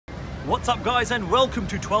What's up guys, and welcome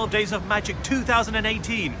to 12 Days of Magic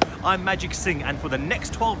 2018. I'm Magic Singh, and for the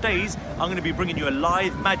next 12 days I'm going to be bringing you a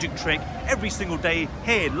live magic trick every single day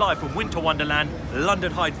here live from Winter Wonderland,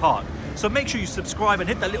 London Hyde Park. So make sure you subscribe and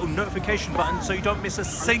hit that little notification button so you don't miss a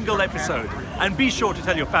single episode, and be sure to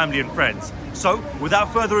tell your family and friends. So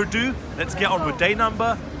without further ado, let's get on with day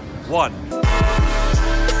number 1.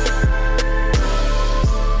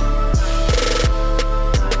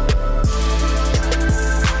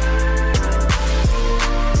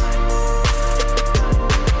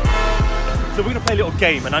 So we're going to play a little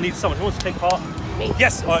game, and I need someone who wants to take part. Me.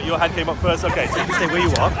 Yes, all right, your hand came up first. Okay, so you can stay where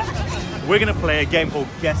you are. We're going to play a game called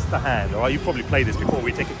Guess the Hand. All right, you've probably played this before.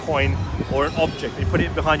 We take a coin or an object, and you put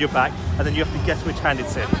it behind your back, and then you have to guess which hand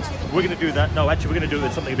it's in. We're going to do that. No, actually, we're going to do it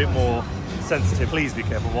with something a bit more sensitive. Please be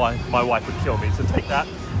careful. My wife would kill me. So take that.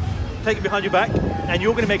 Take it behind your back, and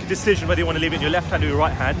you're going to make a decision whether you want to leave it in your left hand or your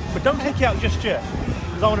right hand. But don't take it out just yet,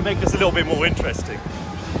 because I want to make this a little bit more interesting.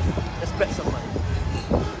 Let's bet some money.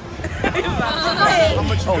 How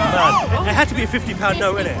much oh man, it had to be a £50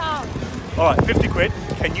 note, innit? Alright, 50 quid.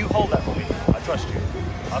 Can you hold that for me? I trust you.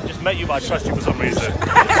 I've just met you, but I trust you for some reason.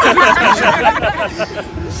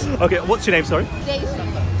 Okay, what's your name, sorry?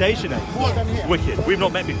 Daisha. Yeah. Wicked. We've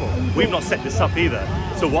not met before. We've not set this up either.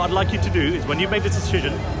 So what I'd like you to do is, when you've made this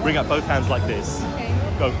decision, bring up both hands like this. Okay.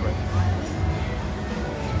 Go for it.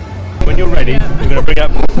 When you're ready, we're going to bring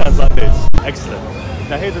up both hands like this. Excellent.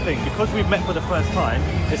 Now here's the thing, because we've met for the first time,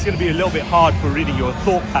 it's going to be a little bit hard for reading your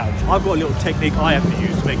thought patterns. I've got a little technique I have to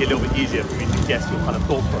use to make it a little bit easier for me to guess your kind of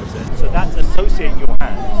thought process. So that's associating your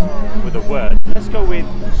hand with a word. Let's go with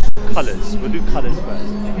colours. We'll do colours first.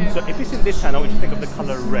 Okay. So if it's in this hand, I want you to think of the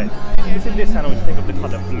colour red. If it's in this hand, I want you to think of the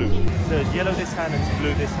colour blue. So it's yellow this hand and it's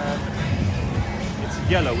blue this hand.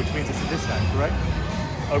 It's yellow, which means it's in this hand, correct?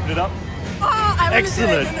 Open it up. Oh,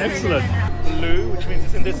 excellent. Blue, which means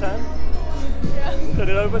it's in this hand. Turn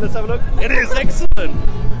it over, let's have a look. It is, excellent.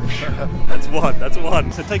 That's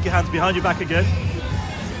one. So take your hands behind your back again.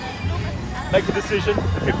 Make a decision.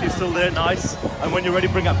 The 50 is still there, nice. And when you're ready,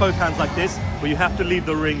 bring up both hands like this, but you have to leave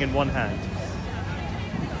the ring in one hand.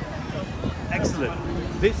 Excellent.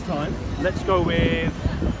 This time, let's go with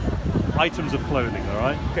items of clothing, all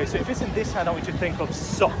right? Okay, so if it's in this hand, I want you to think of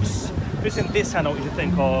socks. If it's in this hand, I want you to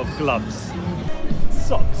think of gloves.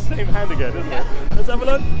 Socks, same hand again, isn't it? Let's have a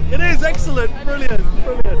look. It is, excellent, brilliant.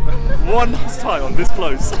 One last time, I'm this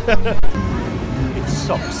close. It's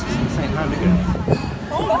socks, it's the same hand again.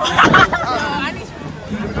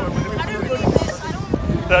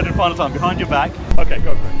 Third and final time, behind your back. Okay,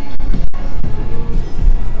 go for it.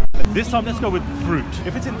 This time, let's go with fruit.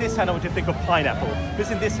 If it's in this hand, I want you to think of pineapple. If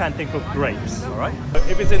it's in this hand, think of grapes, all right?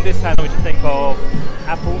 If it's in this hand, I want you to think of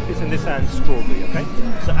apple. If it's in this hand, strawberry, okay?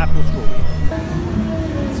 So apple, strawberry.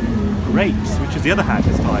 Grapes, which is the other hand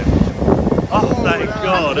this time. Oh, thank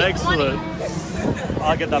God, excellent.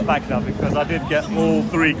 I'll get that back now because I did get all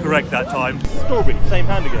three correct that time. Strawberry, same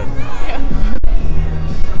hand again.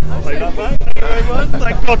 I'll take that back, thank you very much.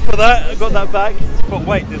 Thank God for that, I got that back. But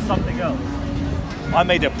wait, there's something else. I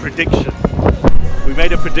made a prediction. We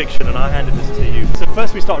made a prediction and I handed this to you. So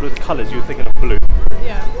first we started with colours, you were thinking of blue.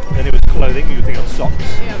 Yeah. Then it was clothing, you were thinking of socks.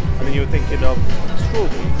 Yeah. And then you were thinking of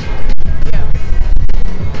strawberries. Yeah.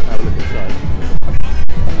 Have a look inside.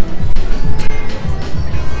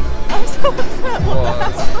 I'm so upset.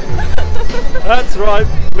 What? That's right,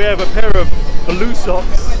 we have a pair of blue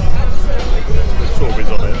socks with strawberries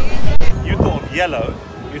on it. You thought of yellow,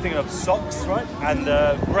 you're thinking of socks, right? And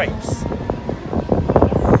grapes.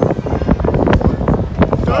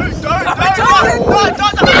 Don't!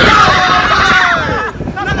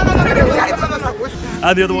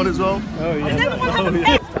 And the other one as well? Oh yeah.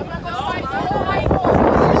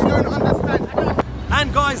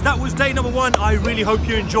 And guys, that was day number 1. I really hope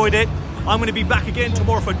you enjoyed it. I'm going to be back again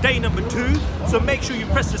tomorrow for day number 2. So make sure you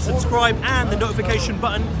press the subscribe and the notification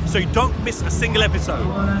button so you don't miss a single episode.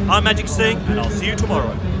 I'm Magic Singh, and I'll see you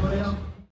tomorrow.